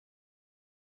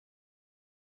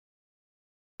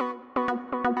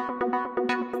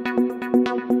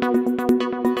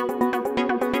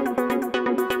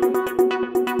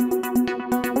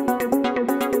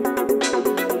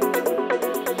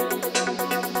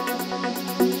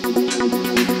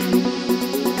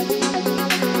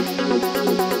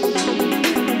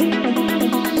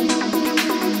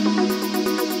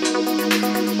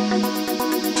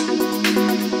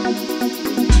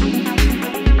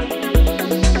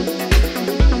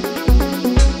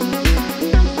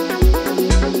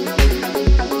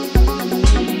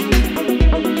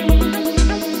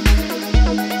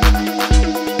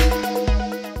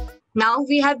Now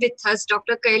we have with us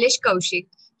Dr. Kailash Koushik.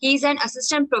 He is an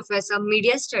assistant professor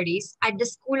media studies at the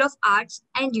School of Arts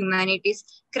and Humanities,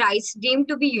 Christ deemed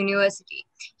to be University.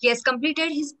 He has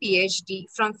completed his PhD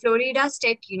from Florida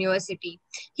State University.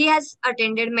 He has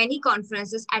attended many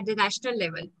conferences at the national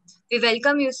level. We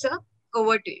welcome you, sir.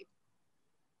 Over to you.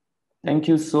 Thank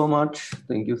you so much.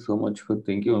 Thank you so much for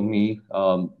thinking of me.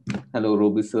 Hello,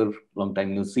 Roby sir. Long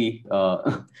time no see.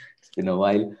 It's been a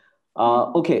while.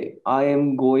 Okay, I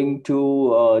am going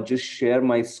to just share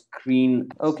my screen.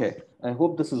 Okay, I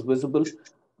hope this is visible.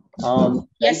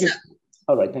 Yes, sir. Sir.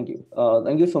 All right, thank you.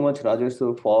 Thank you so much, Rajesh,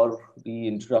 sir, for the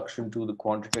introduction to the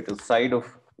quantitative side of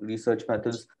research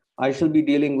methods. I shall be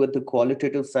dealing with the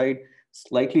qualitative side,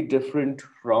 slightly different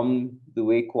from the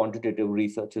way quantitative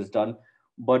research is done,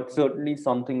 but certainly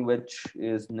something which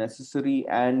is necessary.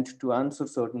 And to answer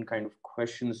certain kind of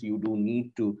questions, you do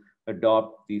need to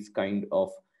adopt these kind of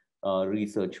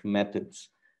research methods.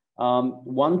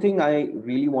 One thing I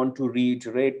really want to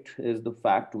reiterate is the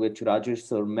fact which Rajesh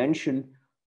sir mentioned,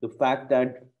 the fact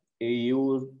that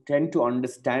you tend to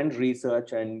understand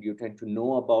research and you tend to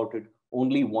know about it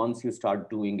only once you start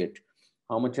doing it.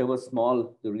 How much ever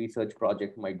small the research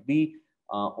project might be,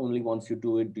 only once you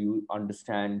do it do you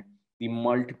understand the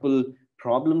multiple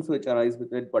problems which arise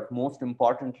with it, but most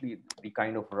importantly, the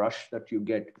kind of rush that you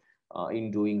get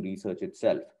in doing research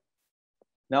itself.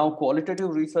 Now,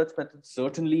 qualitative research method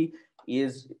certainly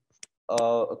is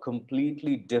a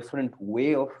completely different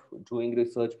way of doing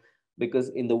research, because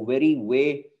in the very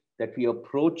way that we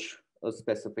approach a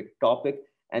specific topic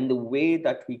and the way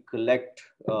that we collect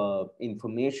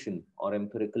information or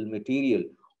empirical material,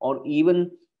 or even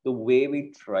the way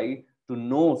we try to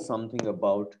know something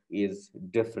about is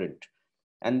different.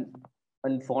 And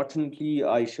unfortunately,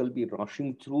 I shall be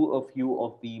rushing through a few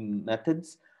of the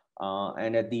methods.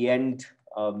 And at the end,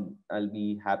 I'll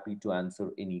be happy to answer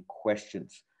any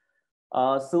questions.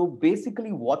 So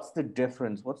basically, what's the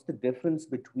difference? What's the difference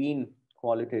between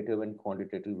qualitative and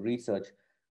quantitative research?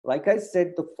 Like I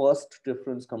said, the first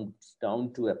difference comes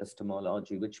down to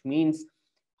epistemology, which means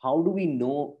how do we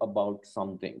know about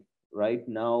something, right?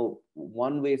 Now,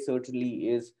 one way certainly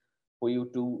is for you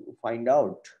to find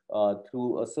out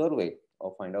through a survey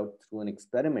or find out through an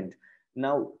experiment.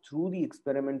 Now, through the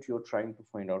experiment, you're trying to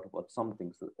find out about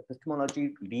something. So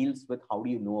epistemology deals with how do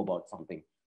you know about something.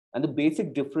 And the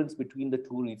basic difference between the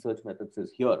two research methods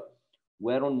is here,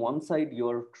 where on one side,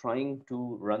 you're trying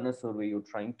to run a survey, you're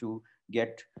trying to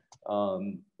get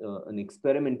an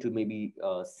experiment to maybe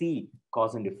see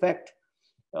cause and effect.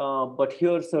 But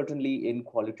here, certainly in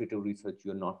qualitative research,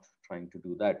 you're not trying to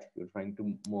do that. You're trying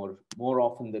to more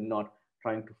often than not,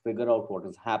 trying to figure out what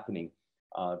is happening,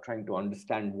 trying to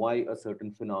understand why a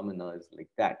certain phenomena is like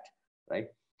that, right?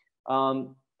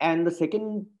 And the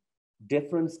second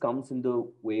difference comes in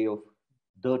the way of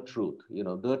the truth,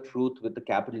 the truth with the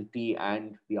capital T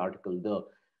and the article the.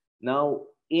 Now,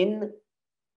 in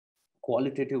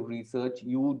qualitative research,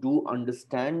 you do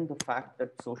understand the fact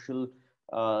that social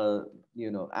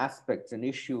aspects and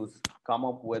issues come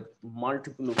up with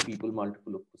multiple of people,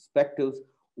 multiple of perspectives,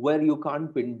 where you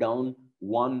can't pin down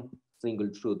one single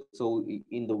truth. So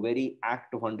in the very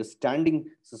act of understanding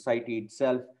society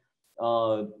itself,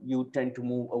 you tend to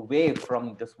move away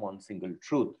from just one single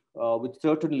truth, which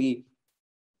certainly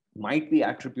might be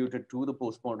attributed to the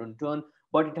postmodern turn,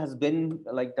 but it has been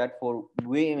like that for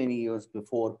way many years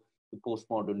before the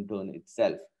postmodern turn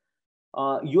itself.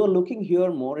 You're looking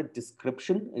here more at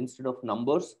description instead of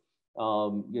numbers,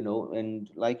 and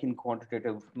like in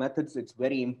quantitative methods, it's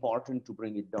very important to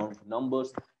bring it down to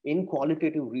numbers. In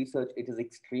qualitative research, it is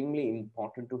extremely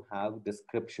important to have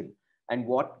description. And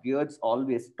what Geertz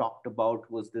always talked about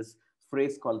was this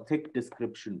phrase called thick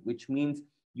description, which means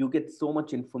you get so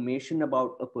much information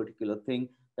about a particular thing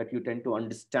that you tend to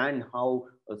understand how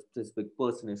a specific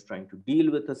person is trying to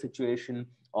deal with a situation,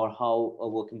 or how a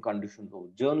working condition of a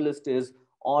journalist is,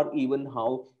 or even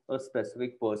how a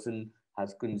specific person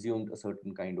has consumed a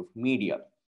certain kind of media,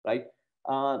 right?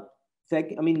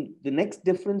 The next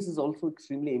difference is also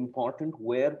extremely important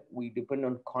where we depend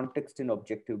on context and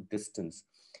objective distance.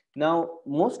 Now,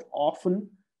 most often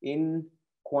in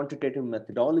quantitative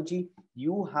methodology,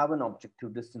 you have an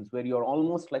objective distance where you're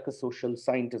almost like a social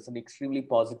scientist, an extremely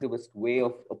positivist way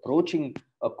of approaching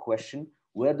a question,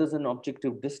 where there's an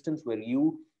objective distance where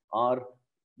you are,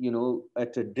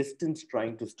 at a distance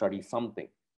trying to study something.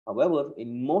 However,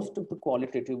 in most of the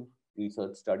qualitative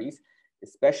research studies,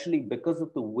 especially because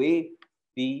of the way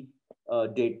the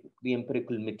the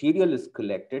empirical material is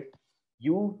collected,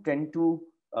 you tend to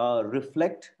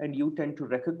reflect and you tend to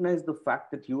recognize the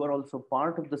fact that you are also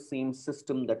part of the same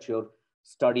system that you're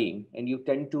studying, and you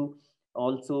tend to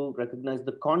also recognize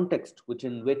the context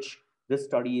in which this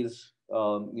study is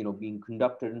being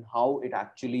conducted and how it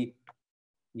actually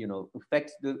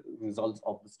affects the results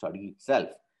of the study itself.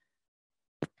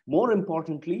 More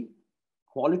importantly,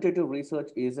 qualitative research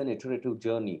is an iterative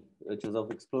journey, which is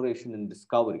of exploration and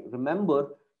discovery. Remember,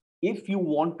 if you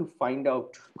want to find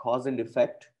out cause and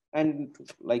effect, and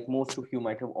like most of you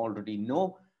might have already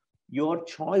know, your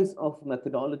choice of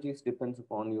methodologies depends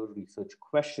upon your research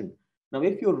question. Now,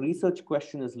 if your research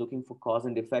question is looking for cause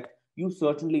and effect, you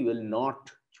certainly will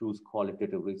not choose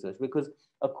qualitative research, because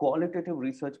a qualitative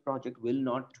research project will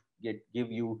not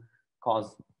give you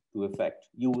cause to effect.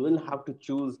 You will have to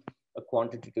choose a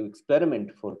quantitative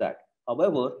experiment for that.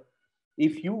 However,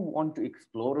 if you want to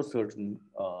explore a certain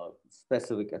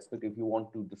specific aspect, if you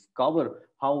want to discover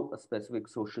how a specific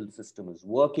social system is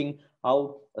working,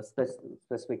 how a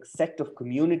specific set of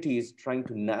community is trying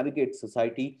to navigate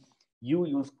society, you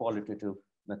use qualitative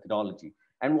methodology.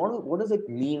 And what does it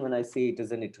mean when I say it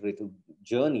is an iterative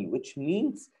journey? Which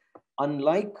means,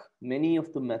 unlike many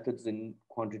of the methods in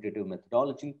quantitative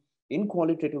methodology, in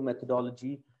qualitative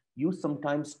methodology, you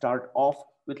sometimes start off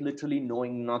with literally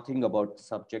knowing nothing about the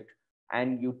subject,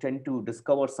 and you tend to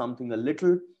discover something a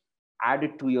little, add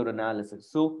it to your analysis.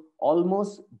 So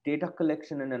almost data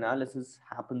collection and analysis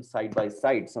happen side by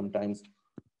side sometimes,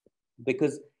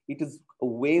 because it is a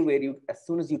way where you, as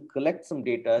soon as you collect some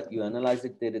data, you analyze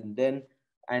it there and then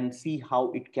and see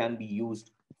how it can be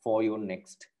used for your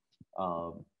next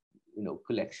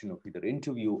collection of either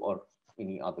interview or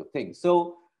any other thing.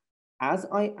 So as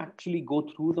I actually go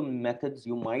through the methods,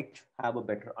 you might have a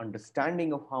better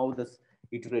understanding of how this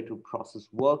iterative process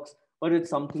works, but it's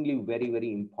something very,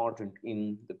 very important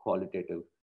in the qualitative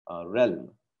realm.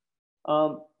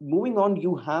 Moving on,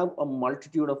 you have a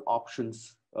multitude of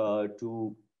options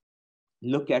to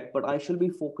look at, but I shall be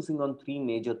focusing on three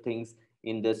major things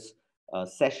in this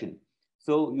session.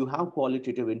 So you have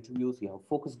qualitative interviews, you have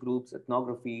focus groups,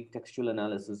 ethnography, textual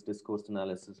analysis, discourse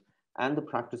analysis, and the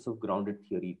practice of grounded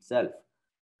theory itself.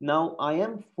 Now, I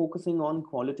am focusing on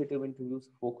qualitative interviews,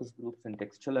 focus groups, and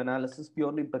textual analysis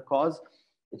purely because,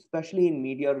 especially in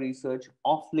media research,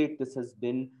 of late, this has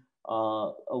been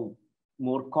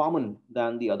more common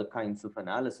than the other kinds of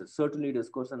analysis. Certainly,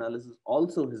 discourse analysis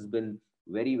also has been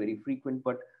very, very frequent,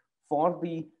 but for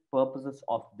the purposes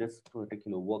of this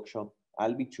particular workshop,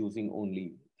 I'll be choosing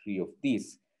only three of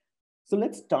these. So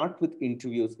let's start with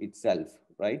interviews itself,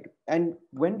 right? And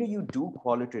when do you do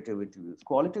qualitative interviews?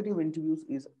 Qualitative interviews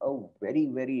is a very,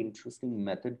 very interesting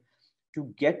method to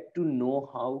get to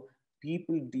know how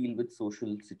people deal with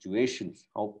social situations,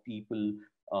 how people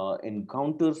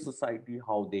encounter society,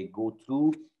 how they go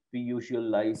through the usual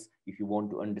lives. If you want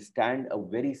to understand a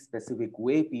very specific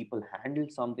way people handle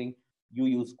something, you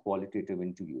use qualitative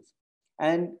interviews.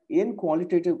 And in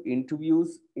qualitative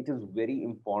interviews, it is very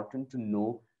important to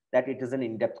know that it is an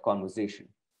in-depth conversation.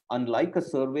 Unlike a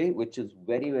survey, which is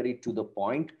very, very to the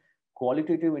point,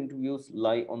 qualitative interviews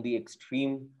lie on the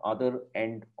extreme other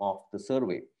end of the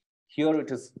survey. Here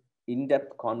it is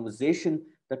in-depth conversation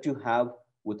that you have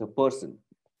with a person.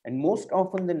 And most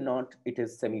often than not, it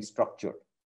is semi-structured.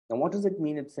 Now, what does it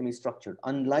mean it's semi-structured?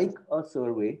 Unlike a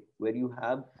survey where you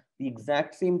have the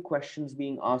exact same questions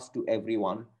being asked to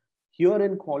everyone, here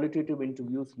in qualitative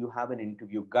interviews, you have an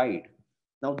interview guide.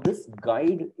 Now, this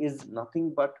guide is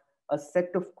nothing but a set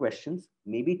of questions,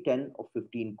 maybe 10 or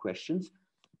 15 questions,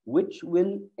 which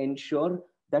will ensure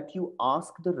that you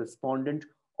ask the respondent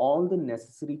all the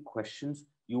necessary questions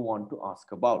you want to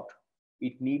ask about.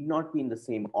 It need not be in the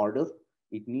same order.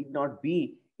 It need not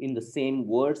be in the same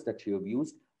words that you have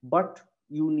used, but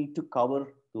you need to cover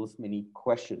those many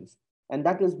questions. And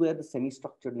that is where the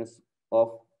semi-structuredness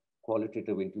of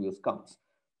qualitative interviews comes.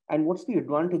 And what's the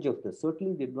advantage of this?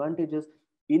 Certainly the advantage is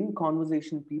in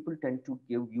conversation, people tend to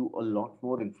give you a lot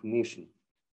more information.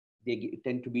 They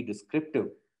tend to be descriptive,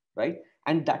 right?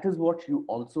 And that is what you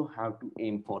also have to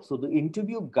aim for. So the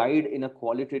interview guide in a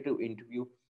qualitative interview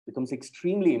becomes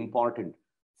extremely important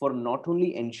for not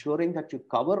only ensuring that you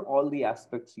cover all the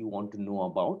aspects you want to know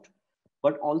about,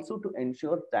 but also to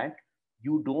ensure that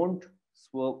you don't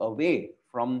swerve away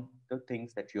from the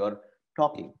things that you're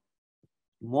talking.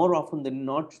 More often than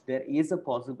not, there is a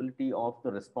possibility of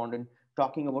the respondent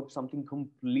talking about something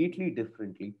completely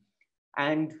differently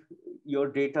and your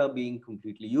data being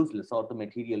completely useless or the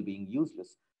material being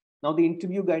useless. Now, the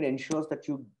interview guide ensures that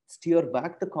you steer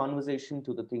back the conversation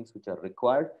to the things which are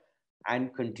required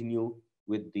and continue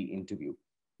with the interview.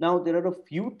 Now, there are a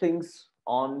few things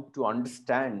on to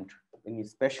understand, and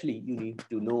especially you need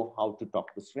to know how to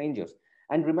talk to strangers.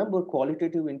 And remember,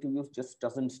 qualitative interviews just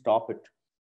doesn't stop at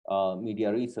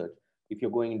media research. If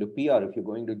you're going into PR, if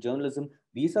you're going to journalism,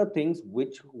 these are things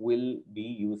which will be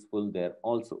useful there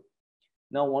also.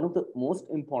 Now, one of the most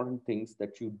important things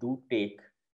that you do take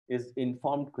is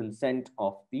informed consent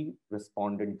of the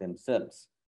respondent themselves.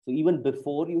 So even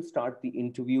before you start the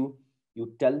interview,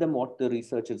 you tell them what the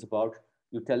research is about.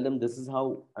 You tell them this is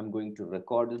how I'm going to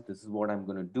record it. This is what I'm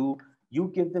going to do.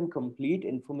 You give them complete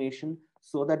information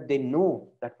so that they know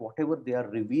that whatever they are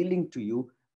revealing to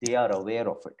you, they are aware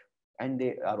of it and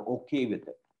they are okay with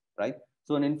it, right?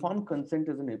 So an informed consent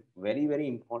is a very, very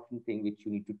important thing which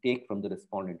you need to take from the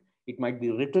respondent. It might be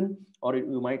written or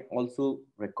you might also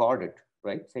record it,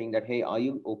 right? Saying that, hey, are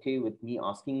you okay with me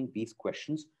asking these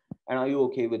questions? And are you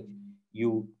okay with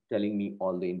you telling me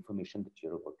all the information that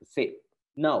you're about to say?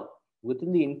 Now,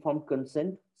 within the informed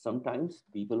consent, sometimes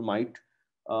people might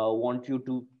want you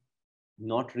to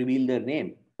not reveal their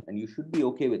name, and you should be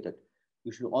okay with it.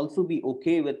 You should also be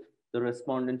okay with the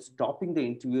respondent stopping the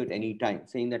interview at any time,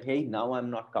 saying that, hey, now I'm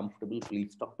not comfortable,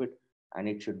 please stop it, and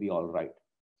it should be all right.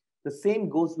 The same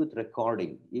goes with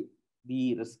recording.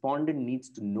 The respondent needs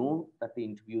to know that the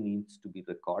interview needs to be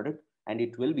recorded and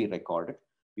it will be recorded.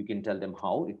 You can tell them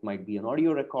how. It might be an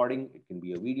audio recording, it can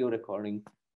be a video recording.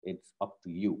 It's up to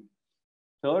you.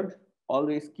 Third,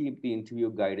 always keep the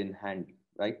interview guide in hand,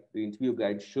 right? The interview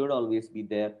guide should always be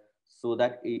there so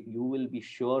that you will be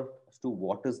sure as to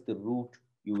what is the route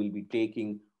you will be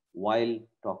taking while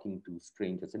talking to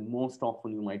strangers. And most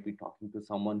often, you might be talking to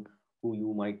someone who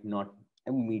you might not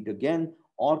meet again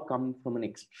or come from an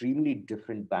extremely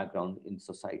different background in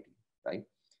society, right?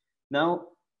 Now,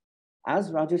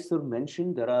 as Rajesh sir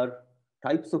mentioned, there are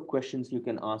types of questions you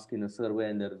can ask in a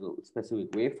survey, and there is a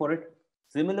specific way for it.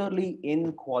 Similarly,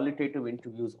 in qualitative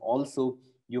interviews, also,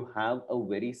 you have a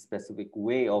very specific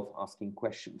way of asking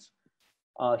questions.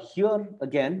 Here,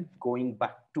 again, going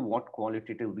back to what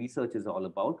qualitative research is all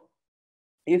about,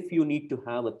 if you need to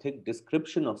have a thick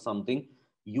description of something,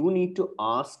 you need to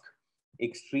ask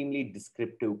extremely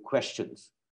descriptive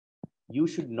questions. You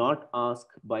should not ask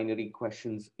binary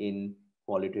questions in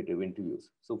qualitative interviews.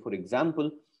 So, for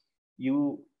example,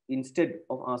 you instead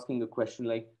of asking a question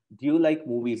like, do you like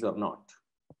movies or not?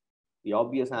 The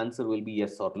obvious answer will be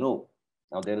yes or no.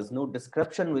 Now, there is no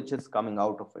description which is coming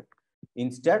out of it.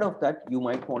 Instead of that, you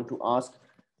might want to ask,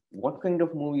 what kind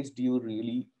of movies do you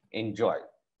really enjoy?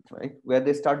 Right? Where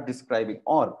they start describing,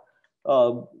 or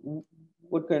uh,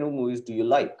 what kind of movies do you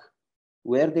like?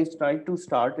 Where they try to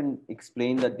start and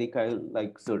explain that they kind of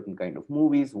like certain kind of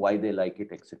movies, why they like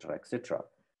it, etc.,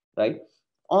 right?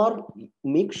 Or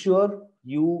make sure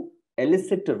you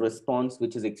elicit a response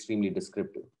which is extremely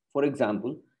descriptive. For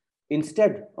example,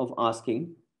 instead of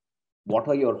asking, what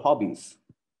are your hobbies?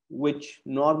 Which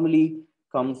normally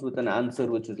comes with an answer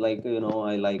which is like,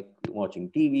 I like watching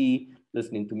TV,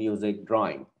 listening to music,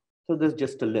 drawing. So there's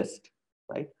just a list,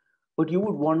 right? But you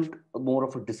would want more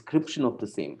of a description of the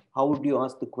same. How would you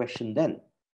ask the question then?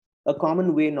 A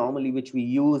common way normally which we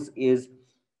use is,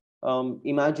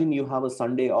 imagine you have a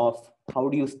Sunday off. How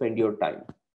do you spend your time,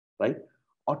 right?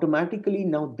 Automatically,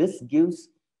 now this gives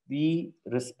the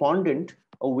respondent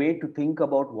a way to think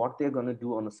about what they're going to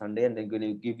do on a Sunday, and they're going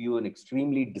to give you an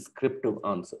extremely descriptive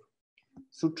answer.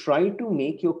 So try to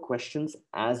make your questions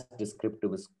as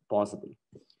descriptive as possible.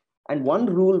 And one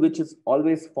rule which is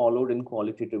always followed in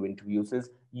qualitative interviews is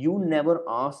you never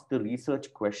ask the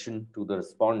research question to the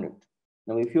respondent.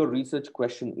 Now, if your research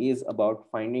question is about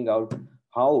finding out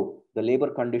how the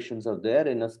labor conditions are there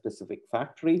in a specific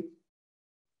factory,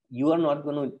 you are not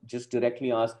going to just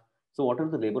directly ask, so what are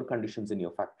the labor conditions in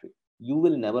your factory? You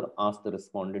will never ask the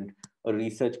respondent a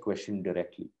research question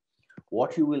directly.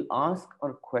 What you will ask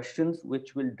are questions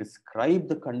which will describe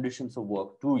the conditions of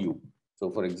work to you. So,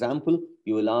 for example,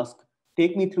 you will ask,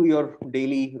 take me through your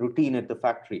daily routine at the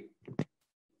factory.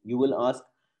 You will ask,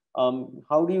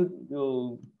 how do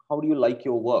you like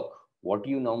your work? What do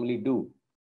you normally do?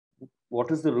 What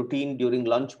is the routine during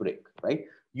lunch break, right?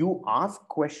 You ask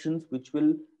questions which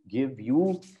will give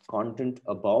you content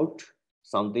about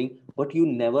something, but you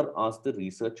never ask the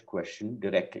research question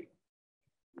directly.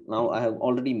 Now, I have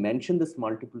already mentioned this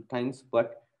multiple times,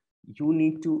 but you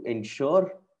need to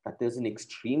ensure that there's an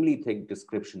extremely thick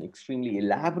description, extremely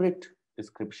elaborate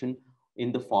description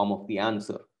in the form of the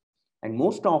answer. And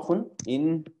most often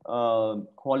in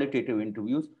qualitative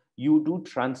interviews, you do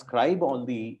transcribe all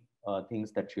the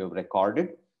things that you have recorded,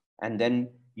 and then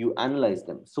you analyze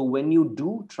them. So when you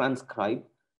do transcribe,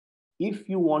 if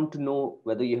you want to know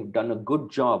whether you have done a good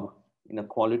job in a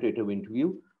qualitative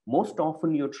interview, most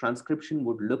often your transcription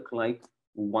would look like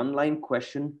one line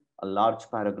question, a large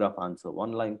paragraph answer,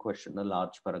 one line question, a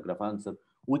large paragraph answer,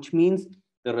 which means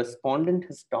the respondent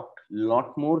has talked a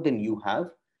lot more than you have,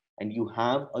 and you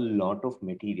have a lot of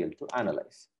material to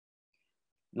analyze.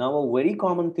 Now, a very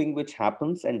common thing which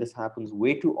happens, and this happens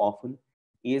way too often,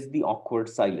 is the awkward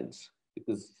silence.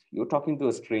 Because you're talking to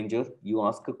a stranger, you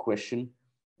ask a question,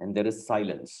 and there is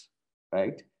silence,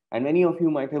 right? And many of you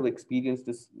might have experienced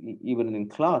this even in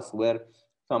class, where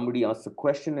somebody asks a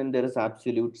question and there is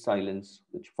absolute silence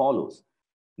which follows.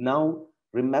 Now,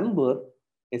 remember,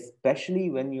 especially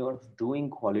when you're doing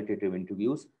qualitative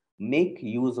interviews, make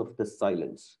use of the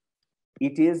silence.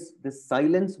 It is the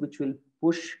silence which will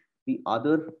push the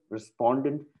other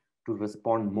respondent to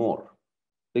respond more.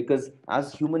 Because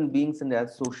as human beings and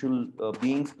as social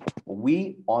beings,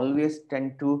 we always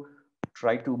tend to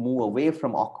try to move away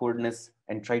from awkwardness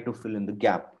and try to fill in the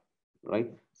gap, right?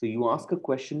 So you ask a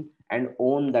question and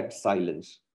own that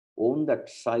silence. Own that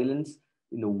silence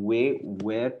in a way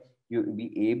where you'll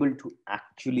be able to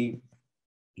actually,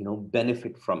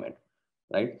 benefit from it,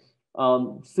 right?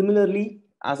 Similarly,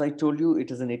 as I told you,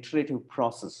 it is an iterative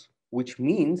process, which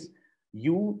means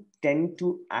you tend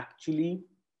to actually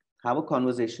have a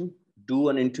conversation, do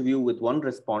an interview with one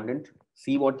respondent,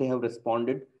 see what they have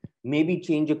responded, maybe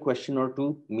change a question or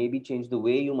two, maybe change the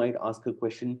way you might ask a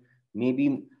question,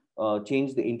 maybe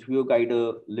change the interview guide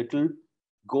a little,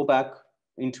 go back,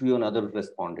 interview another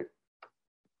respondent.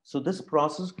 So this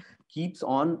process keeps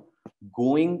on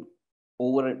going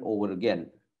over and over again,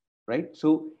 right?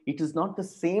 So it is not the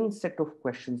same set of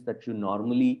questions that you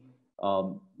normally,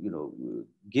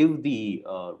 give the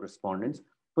respondents,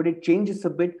 but it changes a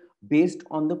bit based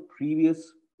on the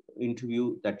previous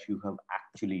interview that you have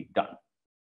actually done.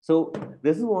 So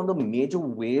this is one of the major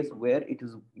ways where it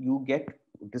is you get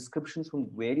descriptions from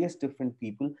various different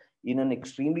people in an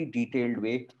extremely detailed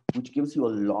way, which gives you a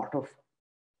lot of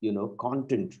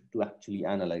content to actually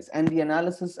analyze. And the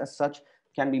analysis as such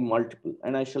can be multiple,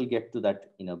 and I shall get to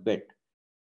that in a bit.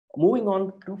 Moving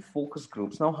on to focus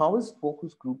groups. Now, how is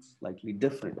focus groups slightly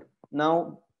different?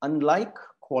 Now, unlike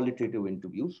qualitative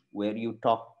interviews where you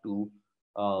talk to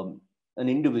an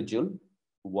individual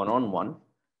one-on-one,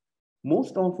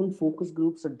 most often focus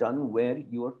groups are done where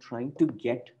you are trying to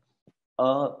get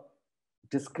a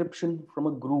description from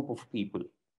a group of people.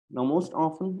 Now, most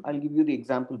often, I'll give you the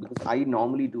example because I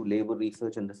normally do labor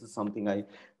research, and this is something I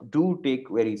do take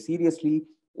very seriously,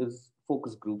 is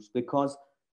focus groups. Because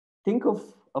think of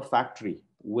a factory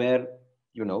where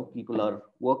people are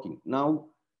working. Now,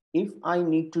 if I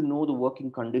need to know the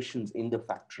working conditions in the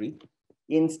factory,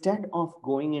 instead of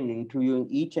going and interviewing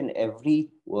each and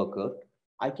every worker,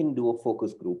 I can do a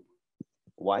focus group.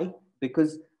 Why?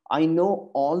 Because I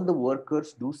know all the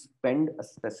workers do spend a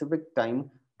specific time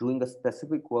doing a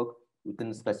specific work within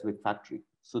a specific factory.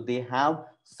 So they have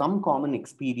some common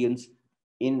experience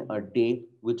in a day,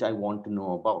 which I want to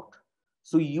know about.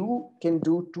 So you can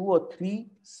do 2 or 3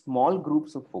 small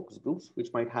groups of focus groups,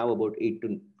 which might have about 8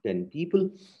 to 10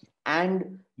 people,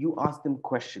 and you ask them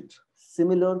questions,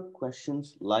 similar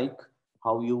questions like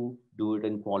how you do it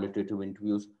in qualitative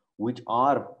interviews, which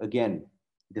are, again,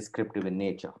 descriptive in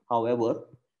nature. However,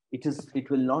 it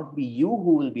will not be you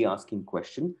who will be asking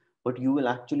question, but you will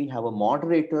actually have a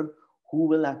moderator who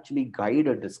will actually guide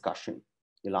a discussion.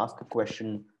 You'll ask a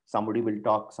question, somebody will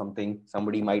talk something,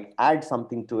 somebody might add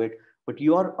something to it, but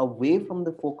you are away from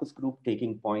the focus group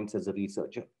taking points as a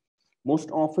researcher.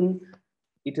 Most often,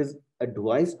 it is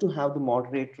advised to have the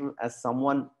moderator as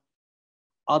someone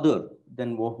other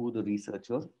than who the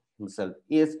researcher himself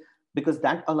is, because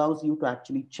that allows you to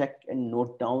actually check and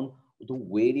note down the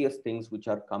various things which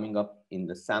are coming up in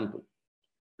the sample.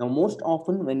 Now, most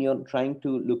often when you're trying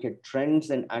to look at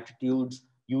trends and attitudes,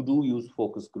 you do use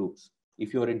focus groups.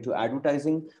 If you're into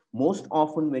advertising, most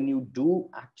often when you do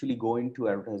actually go into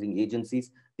advertising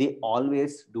agencies, they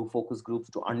always do focus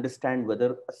groups to understand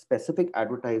whether a specific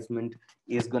advertisement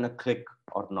is going to click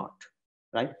or not,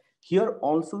 right? Here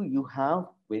also you have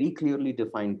very clearly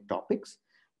defined topics,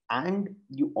 and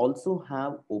you also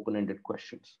have open-ended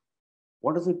questions.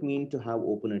 What does it mean to have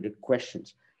open-ended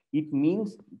questions? It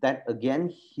means that, again,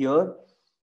 here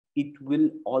it will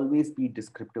always be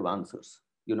descriptive answers.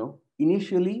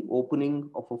 Initially, opening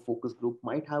of a focus group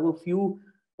might have a few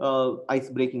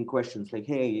ice-breaking questions like,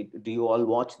 hey, do you all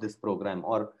watch this program?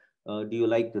 Or do you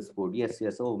like this food? Yes,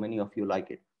 yes. Oh, many of you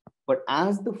like it. But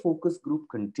as the focus group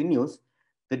continues,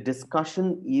 the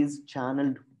discussion is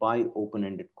channeled by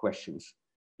open-ended questions.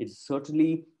 It's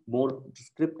certainly more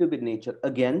descriptive in nature,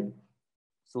 again,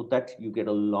 so that you get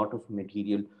a lot of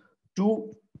material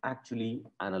to actually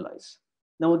analyze.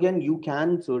 Now, again, you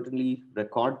can certainly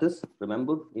record this.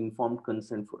 Remember, informed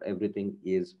consent for everything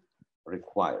is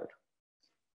required.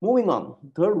 Moving on,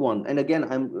 third one, and again,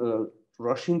 I'm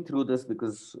rushing through this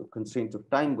because of constraints of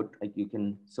time, but you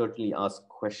can certainly ask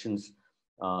questions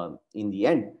in the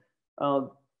end. Uh,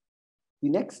 the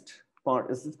next part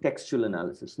is the textual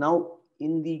analysis. Now,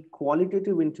 in the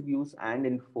qualitative interviews and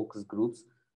in focus groups,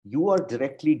 you are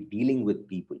directly dealing with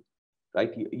people,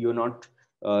 right? You're not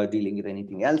dealing with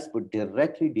anything else, but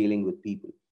directly dealing with people.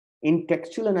 In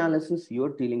textual analysis,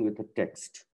 you're dealing with a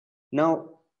text. Now,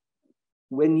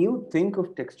 when you think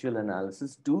of textual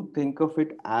analysis, do think of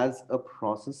it as a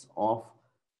process of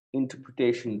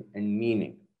interpretation and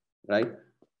meaning, right?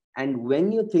 And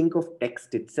when you think of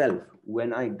text itself,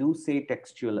 when I do say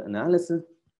textual analysis,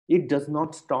 it does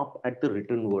not stop at the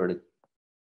written word.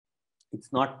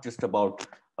 It's not just about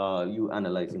you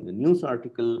analyzing the news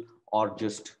article or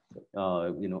just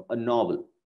a novel.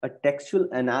 A textual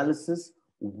analysis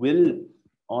will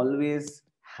always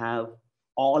have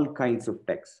all kinds of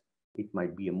text. It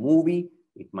might be a movie,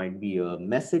 it might be a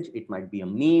message, it might be a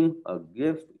meme, a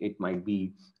gift, it might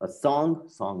be a song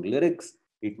lyrics,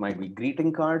 it might be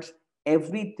greeting cards.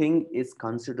 Everything is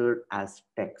considered as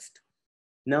text.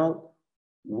 Now,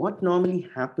 what normally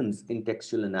happens in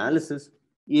textual analysis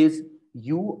is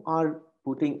you are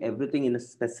putting everything in a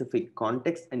specific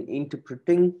context and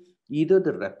interpreting either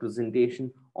the representation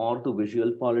or the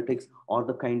visual politics or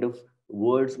the kind of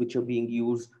words which are being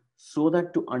used, so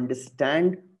that to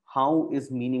understand how is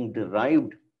meaning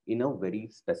derived in a very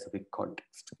specific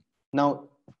context. Now,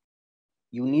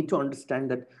 you need to understand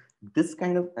that this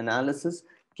kind of analysis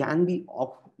can be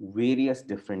of various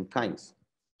different kinds.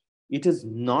 It is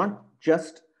not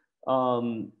just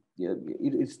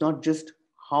it's not just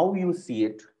how you see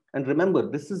it. And remember,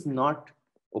 this is not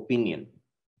opinion,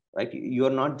 right? You're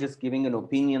not just giving an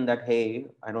opinion that, hey,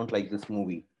 I don't like this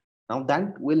movie. Now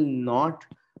that will not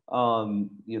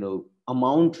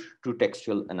amount to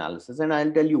textual analysis, and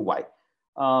I'll tell you why.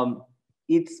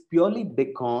 It's purely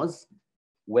because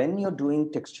when you're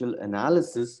doing textual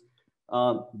analysis,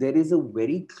 there is a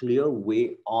very clear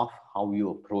way of how you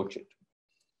approach it.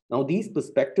 Now, these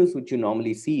perspectives which you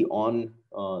normally see on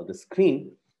the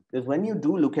screen is when you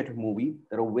do look at a movie,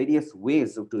 there are various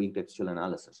ways of doing textual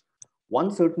analysis. One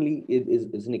certainly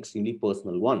is an extremely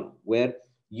personal one, where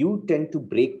you tend to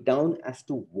break down as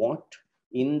to what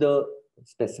in the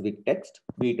specific text,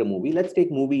 be it a movie. Let's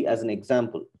take movie as an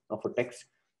example of a text.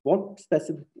 What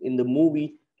specific in the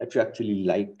movie that you actually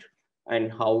liked,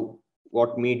 and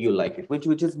what made you like it,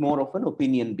 which is more of an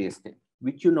opinion-based thing,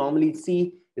 which you normally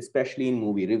see, especially in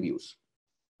movie reviews.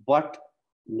 But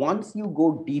once you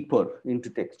go deeper into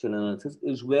textual analysis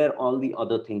is where all the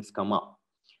other things come up.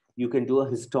 You can do a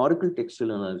historical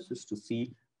textual analysis to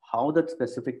see how that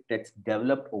specific text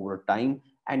developed over time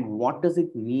and what does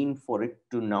it mean for it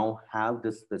to now have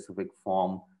this specific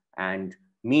form and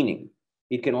meaning.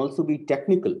 It can also be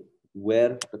technical,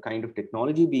 where the kind of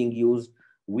technology being used,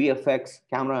 VFX,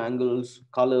 camera angles,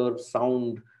 color,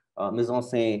 sound, mise en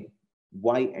scène,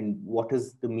 why and what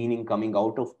is the meaning coming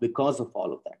out of because of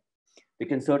all of that. There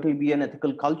can certainly be an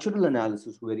ethical cultural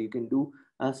analysis where you can do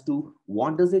as to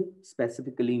what does it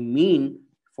specifically mean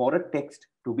for a text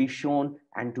to be shown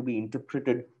and to be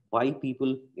interpreted by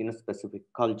people in a specific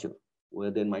culture, where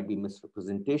there might be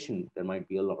misrepresentation, there might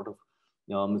be a lot of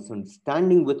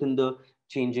misunderstanding within the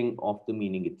changing of the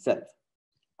meaning itself.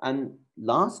 And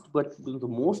last but the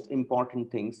most important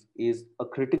things is a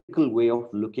critical way of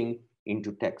looking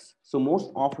into text. So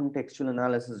most often textual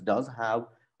analysis does have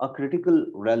a critical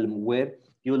realm where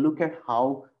you look at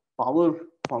how power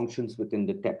functions within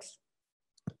the text,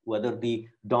 whether the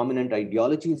dominant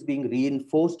ideology is being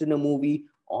reinforced in a movie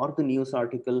or the news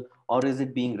article, or is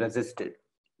it being resisted?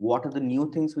 What are the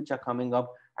new things which are coming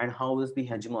up, and how is the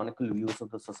hegemonical views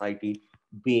of the society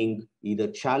being either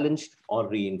challenged or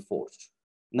reinforced?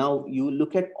 Now, you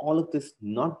look at all of this,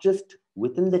 not just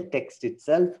within the text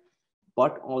itself,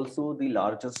 but also the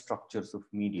larger structures of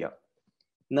media.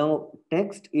 Now,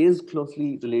 text is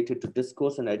closely related to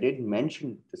discourse, and I did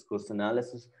mention discourse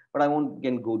analysis, but I won't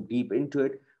again go deep into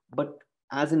it. But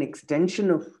as an extension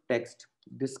of text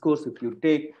discourse, if you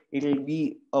take, it'll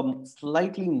be a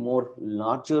slightly more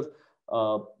larger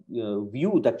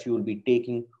view that you will be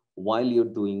taking while you're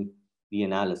doing the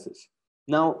analysis.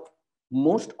 Now,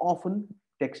 most often,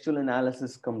 textual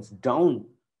analysis comes down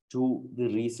to the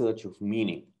research of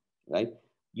meaning, right?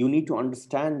 You need to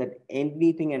understand that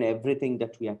anything and everything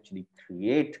that we actually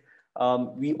create,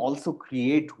 we also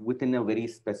create within a very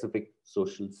specific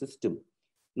social system.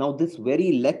 Now, this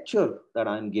very lecture that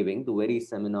I'm giving, the very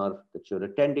seminar that you're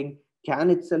attending, can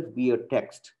itself be a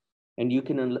text, and you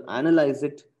can analyze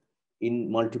it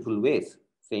in multiple ways,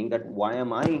 saying that why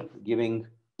am I giving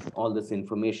all this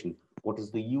information? What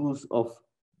is the use of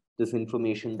this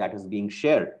information that is being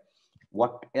shared?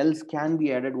 What else can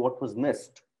be added? What was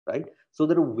missed, right? So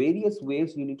there are various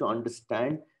ways you need to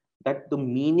understand that the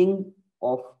meaning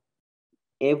of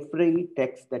every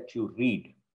text that you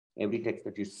read, every text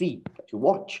that you see, that you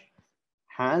watch,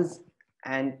 has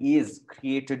and is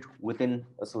created within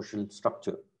a social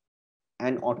structure.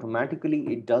 And automatically,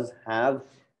 it does have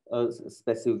a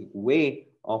specific way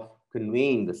of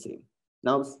conveying the same.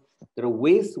 Now, there are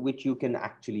ways which you can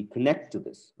actually connect to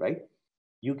this, right?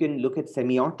 You can look at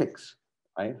semiotics,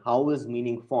 right? How is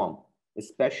meaning formed,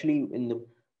 especially in the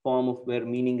form of where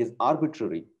meaning is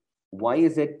arbitrary? Why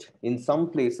is it in some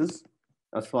places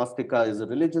a swastika is a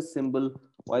religious symbol,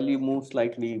 while you move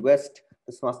slightly west,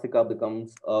 the swastika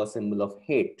becomes a symbol of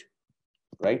hate,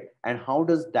 right? And how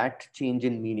does that change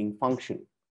in meaning function?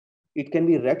 It can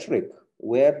be rhetoric,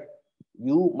 where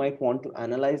you might want to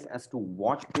analyze as to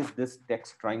what is this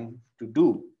text trying to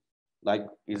do. Like,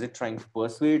 is it trying to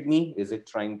persuade me? Is it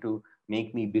trying to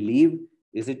make me believe?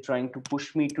 Is it trying to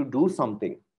push me to do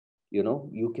something?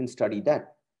 You can study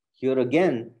that. Here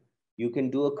again, you can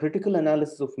do a critical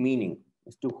analysis of meaning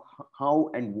as to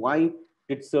how and why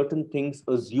did certain things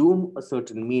assume a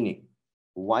certain meaning.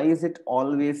 Why is it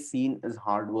always seen as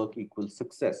hard work equals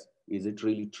success? Is it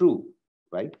really true,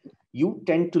 right? You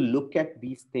tend to look at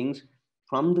these things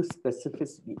from the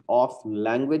specificity of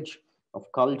language, of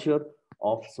culture,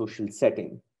 of social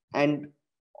setting. And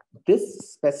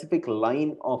this specific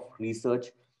line of research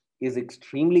is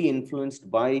extremely influenced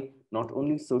by not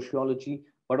only sociology,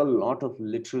 but a lot of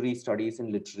literary studies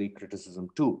and literary criticism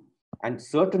too. And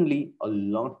certainly a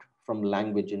lot from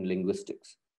language and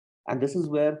linguistics. And this is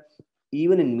where,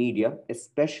 even in media,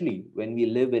 especially when we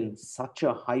live in such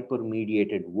a hyper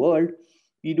mediated world,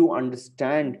 we do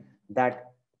understand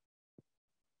that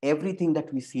everything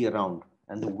that we see around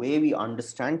and the way we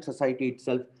understand society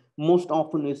itself most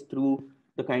often is through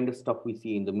the kind of stuff we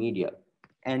see in the media.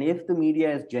 And if the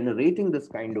media is generating this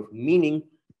kind of meaning,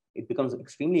 it becomes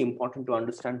extremely important to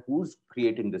understand who's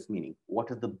creating this meaning.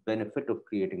 What is the benefit of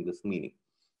creating this meaning?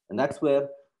 And that's where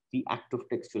the act of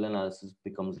textual analysis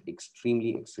becomes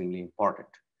extremely, extremely important.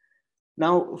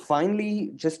 Now,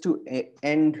 finally, just to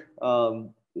end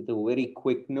with a very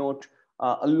quick note,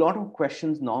 a lot of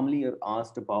questions normally are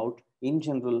asked about, in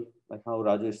general, like how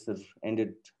Rajesh sir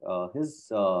ended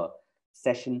his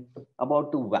session,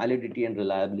 about the validity and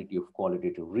reliability of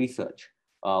qualitative research,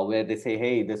 where they say,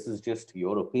 hey, this is just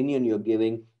your opinion you're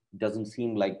giving. It doesn't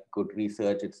seem like good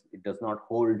research. It does not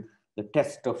hold the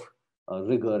test of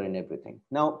rigor and everything.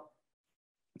 Now,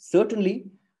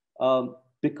 certainly,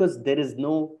 because there is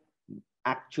no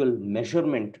actual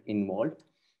measurement involved,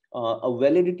 a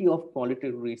validity of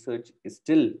qualitative research is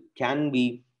still can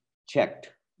be checked.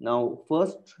 Now,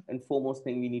 first and foremost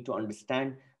thing we need to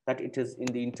understand that it is in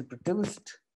the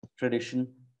interpretivist tradition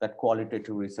that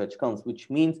qualitative research comes, which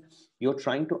means you're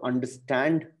trying to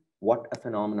understand what a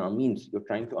phenomenon means. You're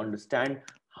trying to understand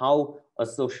how a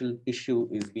social issue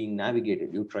is being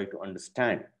navigated. You try to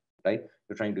understand, right?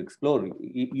 You're trying to explore.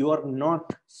 You are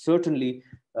not certainly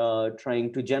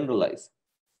trying to generalize.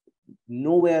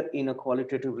 Nowhere in a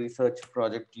qualitative research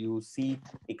project you see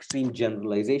extreme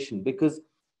generalization, because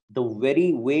the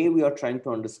very way we are trying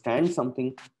to understand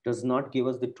something does not give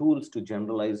us the tools to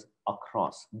generalize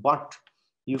across. But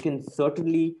you can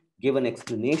certainly give an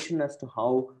explanation as to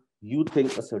how you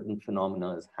think a certain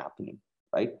phenomena is happening,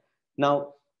 right?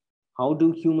 Now, how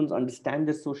do humans understand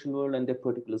their social world and their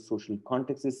particular social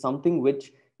context is something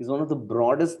which is one of the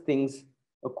broadest things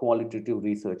a qualitative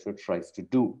researcher tries to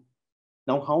do.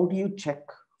 Now, how do you check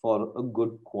for a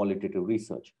good qualitative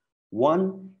research?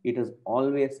 One, it is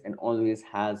always and always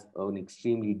has an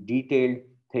extremely detailed,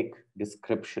 thick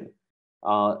description.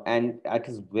 And that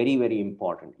is very, very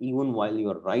important. Even while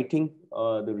you are writing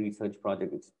the research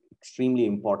project, it's extremely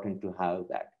important to have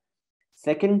that.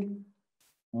 Second,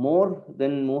 more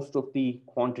than most of the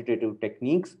quantitative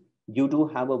techniques, you do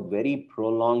have a very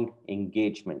prolonged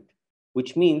engagement,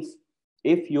 which means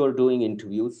If you're doing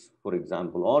interviews, for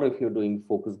example, or if you're doing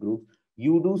focus groups,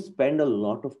 you do spend a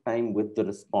lot of time with the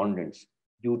respondents.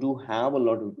 You do have a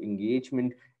lot of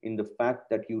engagement in the fact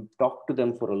that you talk to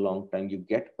them for a long time, you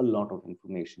get a lot of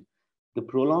information. The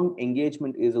prolonged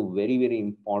engagement is a very, very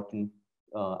important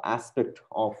aspect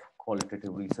of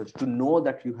qualitative research, to know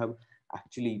that you have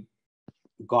actually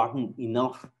gotten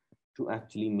enough to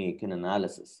actually make an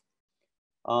analysis.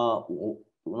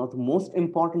 One of the most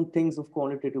important things of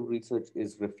qualitative research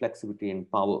is reflexivity and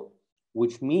power,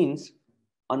 which means,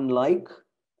 unlike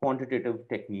quantitative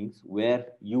techniques where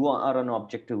you are an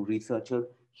objective researcher,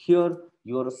 here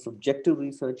you are a subjective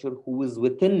researcher who is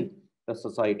within the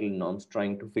societal norms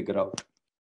trying to figure out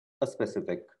a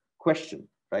specific question,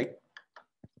 right?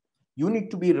 You need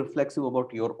to be reflexive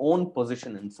about your own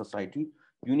position in society.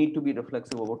 You need to be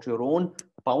reflexive about your own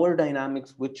power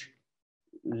dynamics, which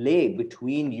lay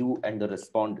between you and the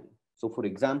respondent. So, for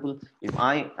example, if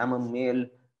I am a male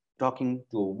talking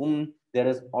to a woman, there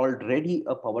is already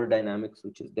a power dynamics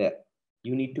which is there.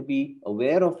 You need to be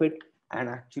aware of it and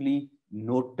actually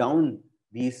note down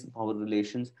these power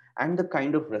relations and the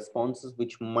kind of responses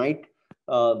which might,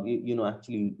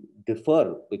 actually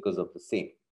differ because of the same,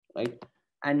 right?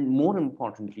 And more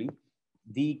importantly,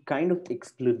 the kind of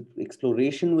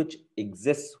exploration which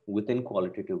exists within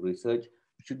qualitative research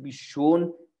should be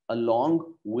shown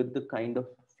along with the kind of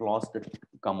flaws that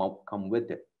come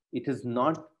with it. It is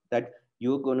not that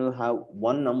you're going to have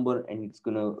one number and it's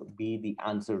going to be the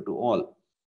answer to all.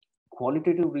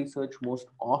 Qualitative research most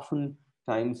often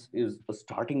times is a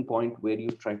starting point where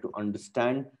you try to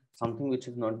understand something which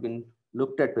has not been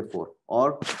looked at before,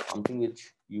 or something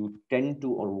which you tend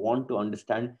to or want to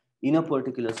understand in a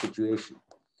particular situation.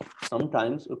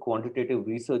 Sometimes a quantitative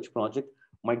research project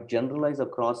might generalize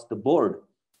across the board,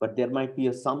 but there might be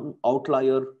some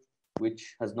outlier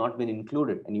which has not been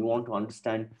included, and you want to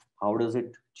understand how does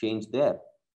it change there.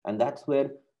 And that's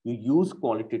where you use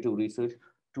qualitative research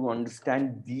to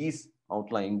understand these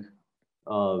outlying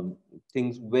uh,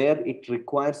 things, where it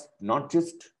requires not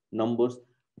just numbers,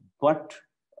 but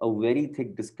a very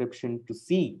thick description to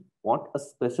see what a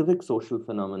specific social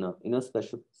phenomena in a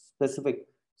specific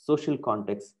social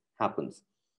context happens.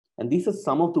 And these are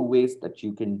some of the ways that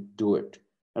you can do it.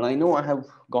 And I know I have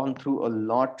gone through a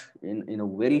lot in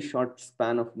a very short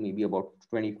span of maybe about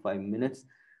 25 minutes,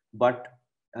 but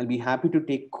I'll be happy to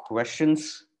take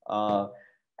questions.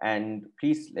 And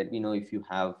please let me know if you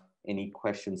have any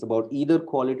questions about either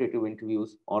qualitative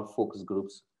interviews or focus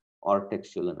groups or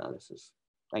textual analysis.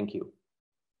 Thank you.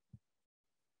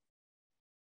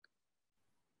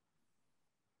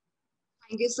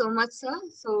 Thank you so much, sir.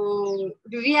 So,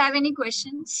 do we have any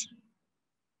questions?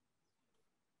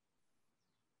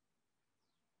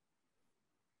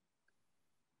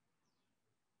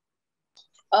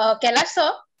 Kailash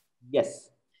sir? Yes.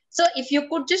 So if you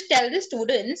could just tell the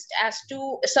students as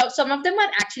to, so some of them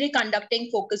are actually conducting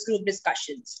focus group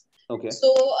discussions. Okay.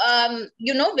 So,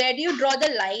 where do you draw the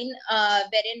line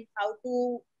wherein how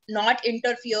to not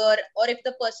interfere, or if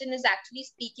the person is actually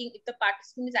speaking, if the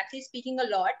participant is actually speaking a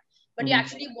lot, but you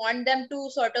actually want them to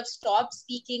sort of stop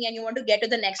speaking and you want to get to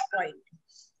the next point.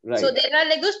 Right. So there are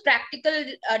like those practical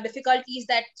difficulties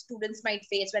that students might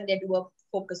face when they do a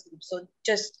focus group. So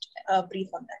just brief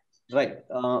on that. Right.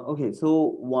 Okay.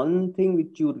 So one thing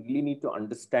which you really need to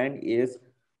understand is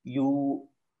you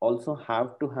also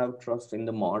have to have trust in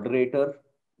the moderator,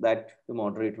 that the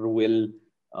moderator will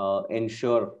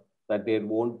ensure that the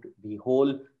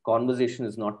whole conversation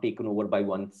is not taken over by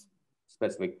one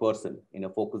specific person in a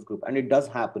focus group. And it does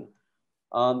happen.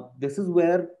 This is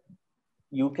where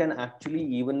you can actually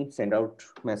even send out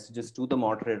messages to the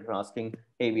moderator asking,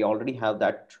 hey, we already have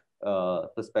that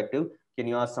perspective. Can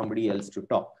you ask somebody else to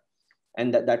talk?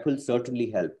 And that will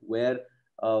certainly help, where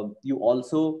you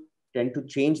also tend to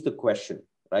change the question,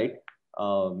 right?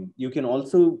 You can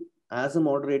also, as a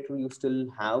moderator, you still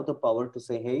have the power to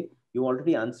say, hey, you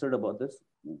already answered about this.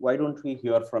 Why don't we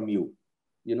hear from you?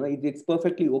 It's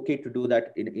perfectly okay to do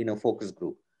that in a focus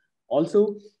group.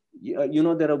 Also,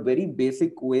 there are very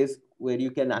basic ways where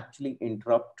you can actually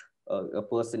interrupt a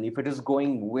person. If it is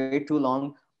going way too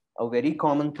long, a very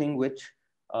common thing which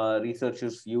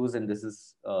researchers use, and this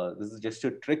is just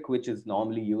a trick which is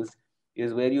normally used,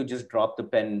 is where you just drop the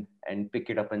pen and pick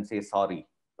it up and say sorry,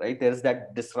 right? There's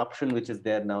that disruption which is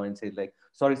there now, and say like,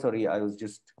 sorry, I was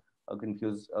just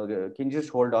confused. Can you just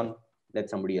hold on, let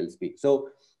somebody else speak? So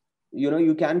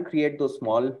you can create those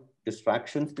small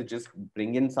distractions to just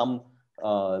bring in some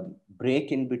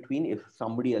break in between if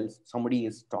somebody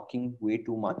is talking way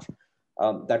too much.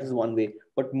 That is one way.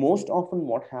 But most often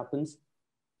what happens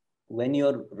when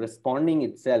you're responding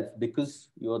itself, because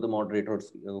you're the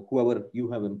moderators, whoever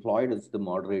you have employed as the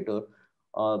moderator,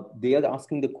 they are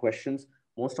asking the questions.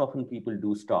 Most often people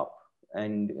do stop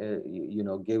and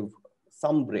give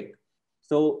some break.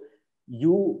 So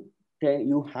you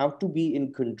have to be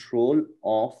in control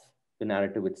of the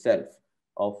narrative itself,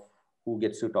 of who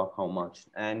gets to talk how much.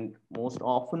 And most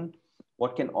often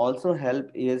what can also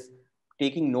help is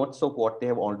taking notes of what they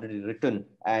have already written.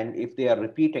 And if they are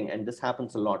repeating, and this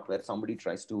happens a lot where somebody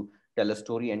tries to tell a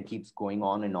story and keeps going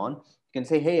on and on, you can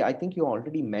say, hey, I think you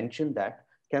already mentioned that.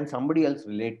 Can somebody else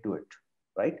relate to it?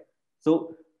 Right?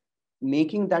 So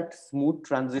making that smooth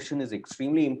transition is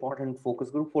extremely important in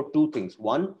focus group for two things.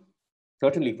 One,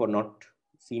 certainly for not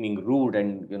seeming rude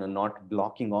and not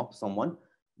blocking off someone.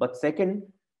 But second,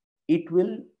 it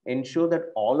will ensure that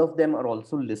all of them are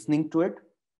also listening to it,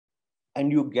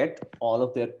 and you get all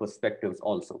of their perspectives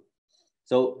also.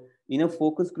 So in a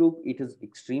focus group, it is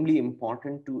extremely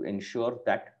important to ensure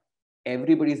that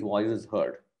everybody's voice is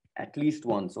heard at least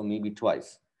once or maybe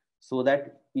twice, so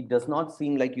that it does not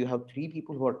seem like you have three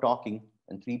people who are talking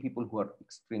and three people who are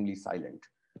extremely silent.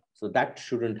 So that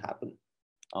shouldn't happen.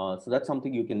 So that's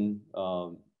something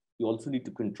you also need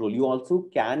to control. You also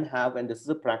can have, and this is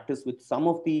a practice which some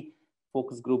of the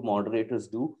focus group moderators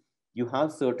do, you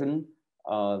have certain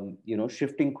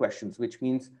shifting questions, which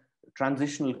means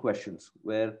transitional questions,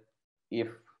 where if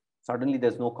suddenly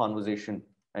there's no conversation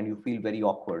and you feel very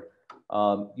awkward,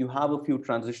 you have a few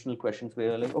transitional questions where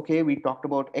you're like, okay, we talked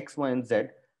about X, Y, and Z.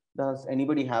 Does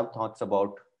anybody have thoughts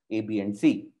about A, B, and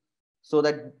C? So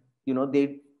that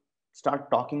they start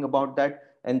talking about that,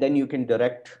 and then you can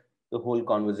direct the whole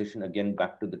conversation again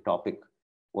back to the topic,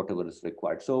 whatever is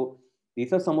required. So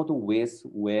these are some of the ways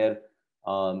where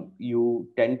you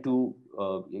tend to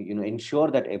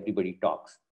ensure that everybody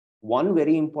talks. One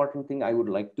very important thing I would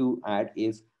like to add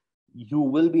is you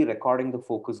will be recording the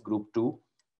focus group too.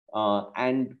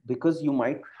 And because you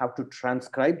might have to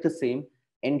transcribe the same,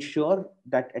 ensure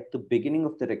that at the beginning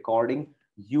of the recording,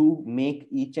 you make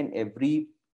each and every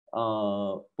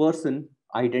person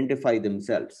identify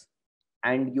themselves.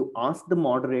 And you ask the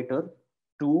moderator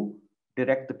to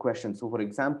direct the question. So for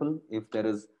example, if there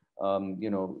is,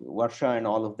 Varsha and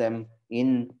all of them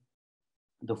in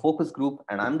the focus group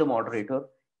and I'm the moderator,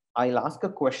 I'll ask a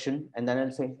question and then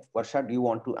I'll say, Varsha, do you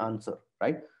want to answer?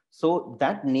 Right? So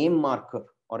that name marker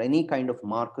or any kind of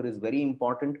marker is very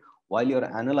important. While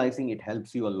you're analyzing, it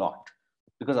helps you a lot,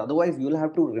 because otherwise you'll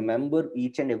have to remember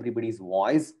each and everybody's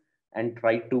voice and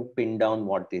try to pin down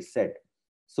what they said.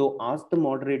 So ask the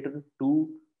moderator to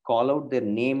call out their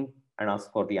name and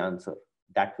ask for the answer.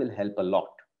 That will help a lot.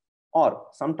 Or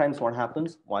sometimes what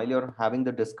happens while you're having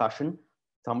the discussion,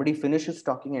 somebody finishes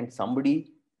talking and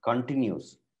somebody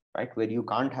continues, right? Where you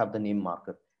can't have the name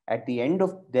marker. At the end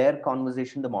of their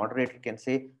conversation, the moderator can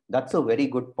say, that's a very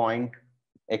good point,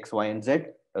 X, Y, and Z.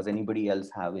 Does anybody else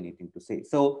have anything to say?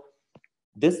 So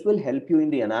this will help you in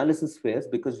the analysis phase,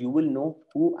 because you will know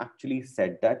who actually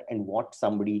said that and what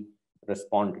somebody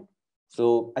responded.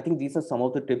 So I think these are some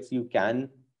of the tips you can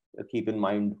keep in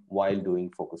mind while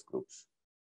doing focus groups.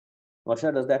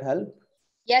 Varsha, does that help?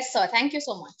 Yes, sir. Thank you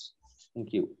so much.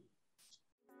 Thank you.